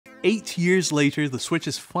8 years later, the Switch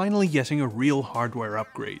is finally getting a real hardware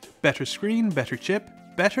upgrade. Better screen, better chip,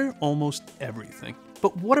 better almost everything.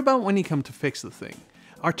 But what about when you come to fix the thing?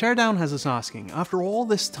 Our Teardown has us asking, after all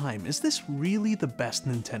this time, is this really the best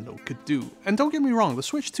Nintendo could do? And don't get me wrong, the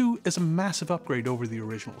Switch 2 is a massive upgrade over the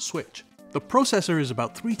original Switch. The processor is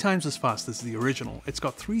about 3 times as fast as the original, it's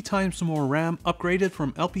got 3 times more RAM, upgraded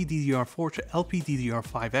from LPDDR4 to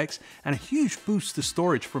LPDDR5X, and a huge boost to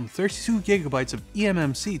storage from 32GB of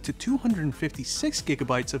eMMC to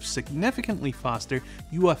 256GB of significantly faster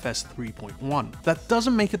UFS 3.1. That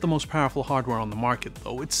doesn't make it the most powerful hardware on the market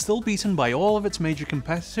though, it's still beaten by all of its major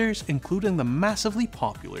competitors, including the massively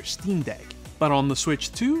popular Steam Deck. But on the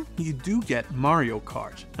Switch 2, you do get Mario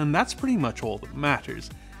Kart, and that's pretty much all that matters.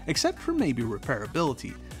 Except for maybe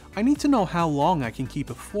repairability. I need to know how long I can keep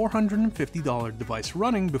a $450 device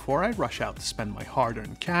running before I rush out to spend my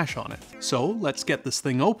hard-earned cash on it. So let's get this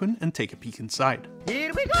thing open and take a peek inside.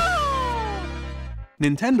 Here we go!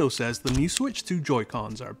 Nintendo says the new Switch 2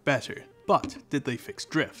 Joy-Cons are better, but did they fix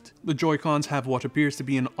drift? The Joy-Cons have what appears to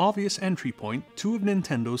be an obvious entry point, 2 of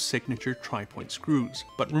Nintendo's signature tri-point screws,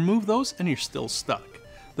 but remove those and you're still stuck.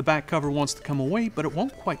 The back cover wants to come away, but it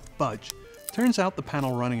won't quite budge. Turns out the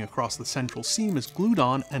panel running across the central seam is glued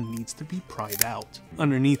on and needs to be pried out.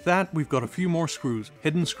 Underneath that, we've got a few more screws.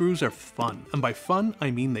 Hidden screws are fun, and by fun,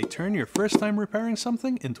 I mean they turn your first time repairing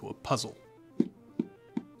something into a puzzle.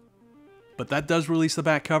 But that does release the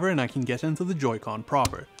back cover and I can get into the Joy-Con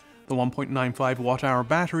proper. The 1.95 watt-hour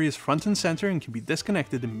battery is front and center and can be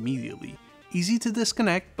disconnected immediately. Easy to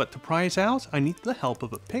disconnect, but to pry it out, I need the help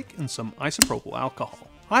of a pick and some isopropyl alcohol.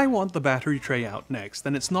 I want the battery tray out next,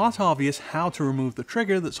 and it's not obvious how to remove the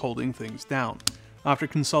trigger that's holding things down. After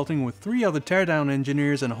consulting with 3 other Teardown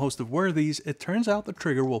engineers and a host of worthies, it turns out the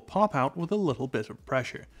trigger will pop out with a little bit of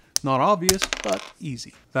pressure. Not obvious, but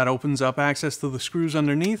easy. That opens up access to the screws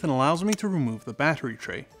underneath and allows me to remove the battery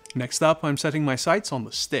tray. Next up, I'm setting my sights on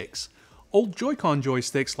the sticks. Old Joy-Con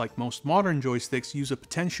joysticks, like most modern joysticks, use a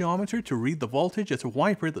potentiometer to read the voltage at a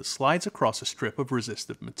wiper that slides across a strip of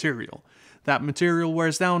resistive material. That material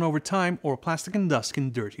wears down over time, or plastic and dust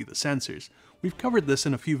can dirty the sensors. We've covered this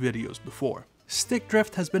in a few videos before. Stick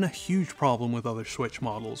drift has been a huge problem with other Switch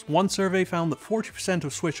models. One survey found that 40%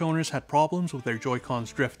 of Switch owners had problems with their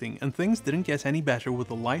Joy-Cons drifting, and things didn't get any better with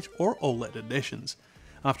the Lite or OLED editions.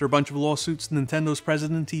 After a bunch of lawsuits, Nintendo's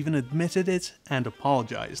president even admitted it and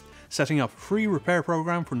apologized, setting up a free repair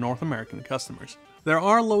program for North American customers. There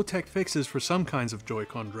are low-tech fixes for some kinds of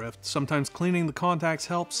Joy-Con drift. Sometimes cleaning the contacts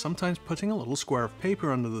helps, sometimes putting a little square of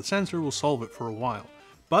paper under the sensor will solve it for a while.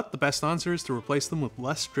 But the best answer is to replace them with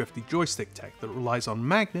less drifty joystick tech that relies on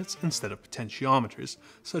magnets instead of potentiometers,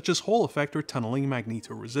 such as Hall effect or tunneling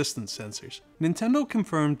magnetoresistance sensors. Nintendo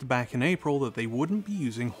confirmed back in April that they wouldn't be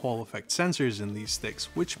using Hall effect sensors in these sticks,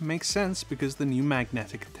 which makes sense because the new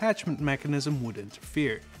magnetic attachment mechanism would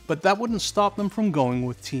interfere. But that wouldn't stop them from going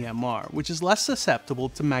with TMR, which is less susceptible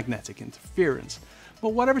to magnetic interference.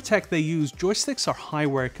 But whatever tech they use, joysticks are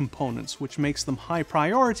high-wear components, which makes them high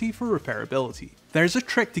priority for repairability. There's a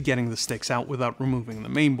trick to getting the sticks out without removing the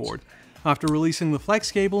mainboard. After releasing the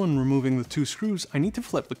flex cable and removing the 2 screws, I need to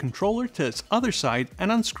flip the controller to its other side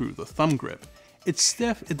and unscrew the thumb grip. It's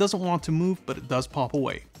stiff, it doesn't want to move, but it does pop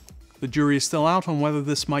away. The jury is still out on whether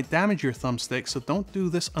this might damage your thumbstick, so don't do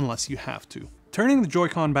this unless you have to. Turning the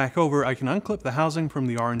Joy-Con back over, I can unclip the housing from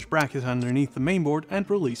the orange bracket underneath the mainboard and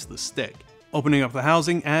release the stick. Opening up the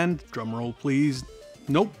housing and, drumroll please,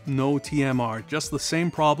 nope, no TMR, just the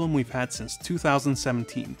same problem we've had since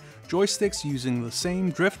 2017. Joysticks using the same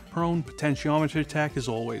drift-prone potentiometer tech as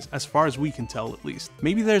always, as far as we can tell at least.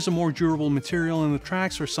 Maybe there's a more durable material in the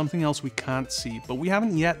tracks or something else we can't see, but we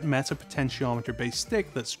haven't yet met a potentiometer-based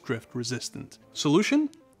stick that's drift-resistant. Solution?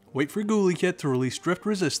 Wait for GuliKit to release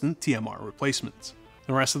drift-resistant TMR replacements.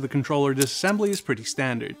 The rest of the controller disassembly is pretty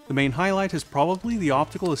standard. The main highlight is probably the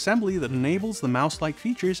optical assembly that enables the mouse-like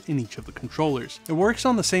features in each of the controllers. It works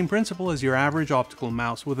on the same principle as your average optical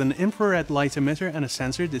mouse, with an infrared light emitter and a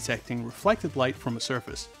sensor detecting reflected light from a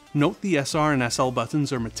surface. Note the SR and SL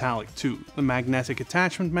buttons are metallic too. The magnetic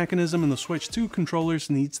attachment mechanism in the Switch 2 controllers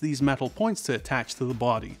needs these metal points to attach to the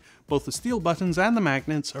body. Both the steel buttons and the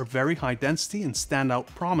magnets are very high density and stand out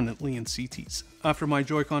prominently in CTs. After my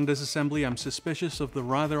Joy-Con disassembly, I'm suspicious of the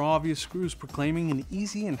rather obvious screws proclaiming an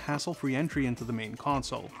easy and hassle-free entry into the main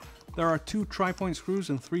console. There are 2 tri-point screws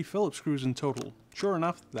and 3 Phillips screws in total. Sure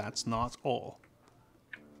enough, that's not all.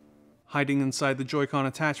 Hiding inside the Joy-Con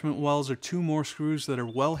attachment wells are 2 more screws that are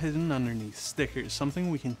well hidden underneath stickers, something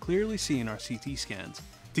we can clearly see in our CT scans.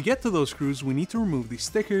 To get to those screws, we need to remove these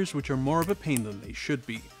stickers, which are more of a pain than they should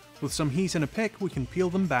be. With some heat and a pick, we can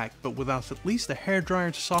peel them back, but without at least a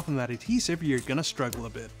hairdryer to soften that adhesive, you're gonna struggle a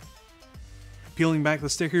bit. Peeling back the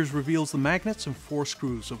stickers reveals the magnets and 4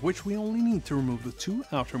 screws, of which we only need to remove the 2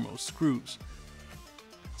 outermost screws.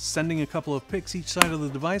 Sending a couple of picks each side of the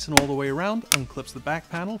device and all the way around unclips the back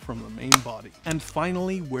panel from the main body. And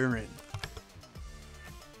finally, we're in.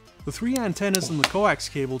 The 3 antennas and the coax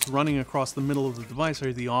cables running across the middle of the device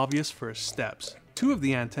are the obvious first steps. 2 of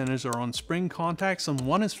the antennas are on spring contacts and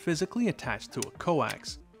 1 is physically attached to a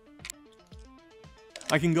coax.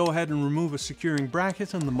 I can go ahead and remove a securing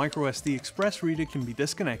bracket and the microSD express reader can be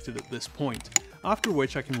disconnected at this point, after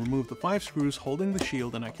which I can remove the 5 screws holding the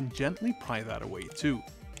shield and I can gently pry that away too.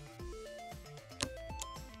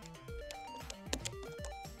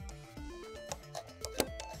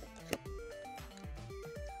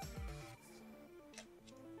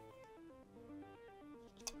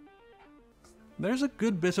 There's a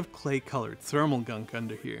good bit of clay-colored thermal gunk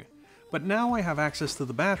under here, but now I have access to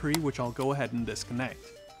the battery, which I'll go ahead and disconnect.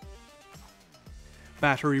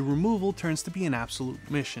 Battery removal turns to be an absolute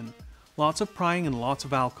mission. Lots of prying and lots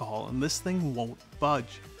of alcohol, and this thing won't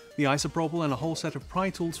budge. The isopropyl and a whole set of pry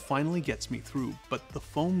tools finally gets me through, but the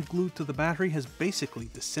foam glued to the battery has basically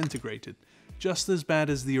disintegrated. Just as bad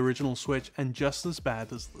as the original Switch, and just as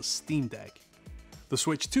bad as the Steam Deck. The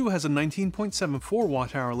Switch 2 has a 19.74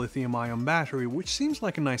 Wh lithium-ion battery, which seems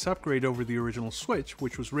like a nice upgrade over the original Switch,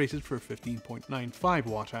 which was rated for 15.95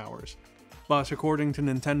 Wh. But according to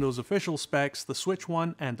Nintendo's official specs, the Switch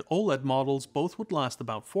 1 and OLED models both would last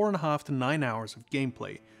about 4.5 to 9 hours of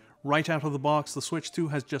gameplay. Right out of the box, the Switch 2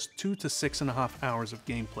 has just 2 to 6.5 hours of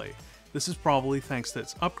gameplay. This is probably thanks to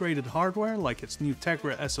its upgraded hardware like its new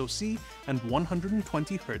Tegra SoC and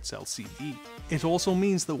 120Hz LCD. It also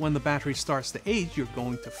means that when the battery starts to age, you're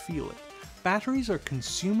going to feel it. Batteries are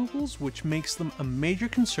consumables, which makes them a major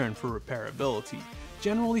concern for repairability.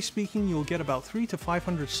 Generally speaking, you'll get about 300 to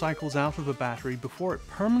 500 cycles out of a battery before it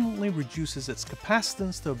permanently reduces its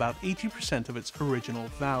capacitance to about 80% of its original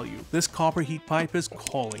value. This copper heat pipe is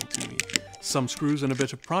calling to me. Some screws and a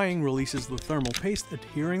bit of prying releases the thermal paste,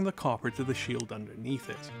 adhering the copper to the shield underneath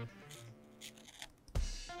it.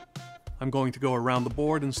 I'm going to go around the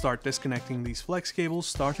board and start disconnecting these flex cables,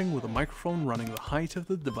 starting with a microphone running the height of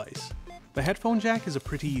the device. The headphone jack is a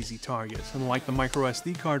pretty easy target, and like the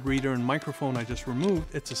microSD card reader and microphone I just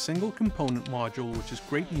removed, it's a single component module, which is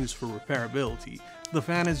great news for repairability. The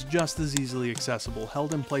fan is just as easily accessible,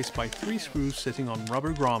 held in place by 3 screws sitting on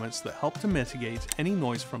rubber grommets that help to mitigate any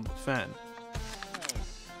noise from the fan.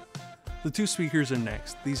 The 2 speakers are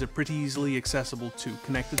next. These are pretty easily accessible too,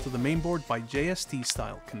 connected to the mainboard by JST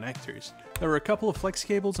style connectors. There are a couple of flex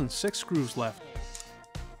cables and 6 screws left.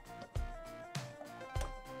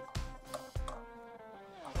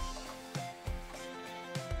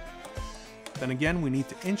 Then again, we need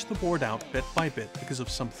to inch the board out bit by bit because of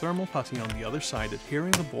some thermal putty on the other side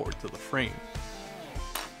adhering the board to the frame.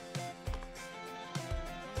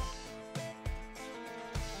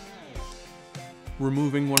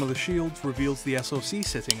 Removing one of the shields reveals the SoC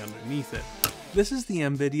sitting underneath it. This is the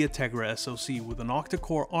Nvidia Tegra SoC with an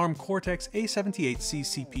octa-core ARM Cortex A78C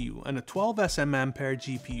CPU and a 12SM Ampere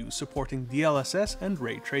GPU supporting DLSS and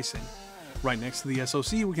ray tracing. Right next to the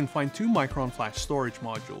SoC we can find 2 Micron flash storage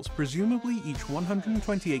modules, presumably each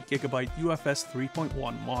 128GB UFS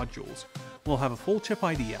 3.1 modules. We'll have a full chip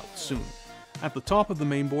ID out soon. At the top of the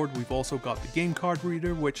mainboard we've also got the game card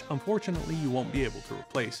reader, which unfortunately you won't be able to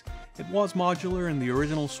replace. It was modular in the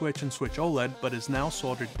original Switch and Switch OLED, but is now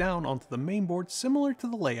soldered down onto the mainboard similar to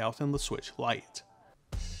the layout in the Switch Lite.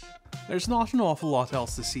 There's not an awful lot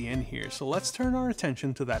else to see in here, so let's turn our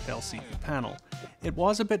attention to that LCD panel. It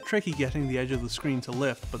was a bit tricky getting the edge of the screen to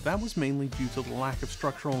lift, but that was mainly due to the lack of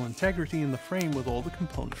structural integrity in the frame with all the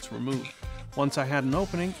components removed. Once I had an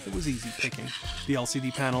opening, it was easy picking. The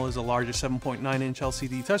LCD panel is a larger 7.9-inch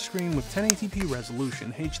LCD touchscreen with 1080p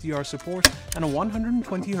resolution, HDR support, and a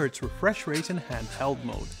 120Hz refresh rate in handheld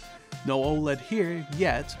mode. No OLED here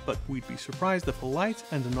yet, but we'd be surprised if a Lite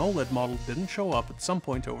and an OLED model didn't show up at some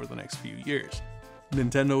point over the next few years.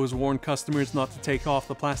 Nintendo has warned customers not to take off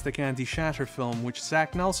the plastic anti-shatter film, which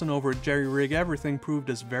Zach Nelson over at Jerry Rig Everything proved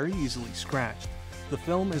is very easily scratched. The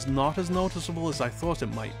film is not as noticeable as I thought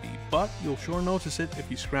it might be, but you'll sure notice it if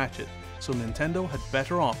you scratch it, so Nintendo had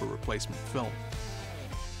better offer replacement film.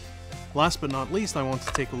 Last but not least, I want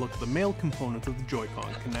to take a look at the male component of the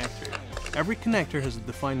Joy-Con connector. Every connector has a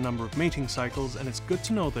defined number of mating cycles, and it's good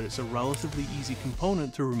to know that it's a relatively easy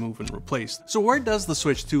component to remove and replace. So where does the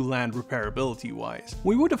Switch 2 land repairability wise?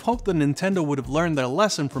 We would have hoped that Nintendo would have learned their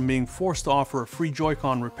lesson from being forced to offer a free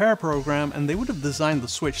Joy-Con repair program, and they would have designed the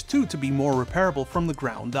Switch 2 to be more repairable from the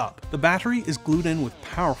ground up. The battery is glued in with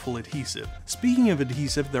powerful adhesive. Speaking of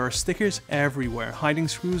adhesive, there are stickers everywhere, hiding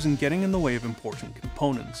screws and getting in the way of important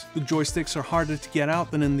components. The joysticks are harder to get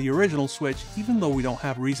out than in the original Switch, even though we don't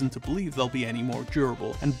have reason to believe they'll be any more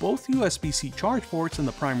durable, and both USB-C charge ports and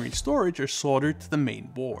the primary storage are soldered to the main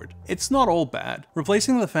board. It's not all bad.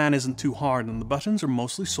 Replacing the fan isn't too hard, and the buttons are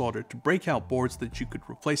mostly soldered to breakout boards that you could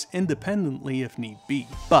replace independently if need be.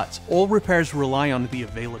 But all repairs rely on the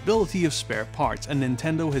availability of spare parts, and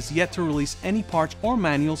Nintendo has yet to release any parts or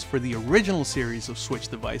manuals for the original series of Switch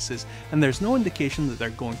devices, and there's no indication that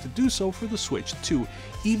they're going to do so for the Switch 2,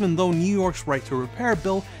 even though New York's right to repair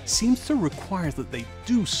bill seems to require that they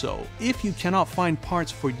do so. If you cannot find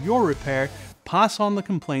parts for your repair, pass on the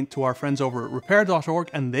complaint to our friends over at repair.org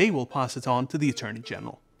and they will pass it on to the Attorney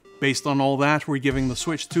General. Based on all that, we're giving the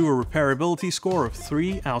Switch 2 a repairability score of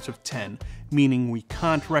 3 out of 10, meaning we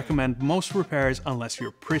can't recommend most repairs unless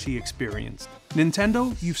you're pretty experienced.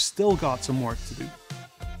 Nintendo, you've still got some work to do.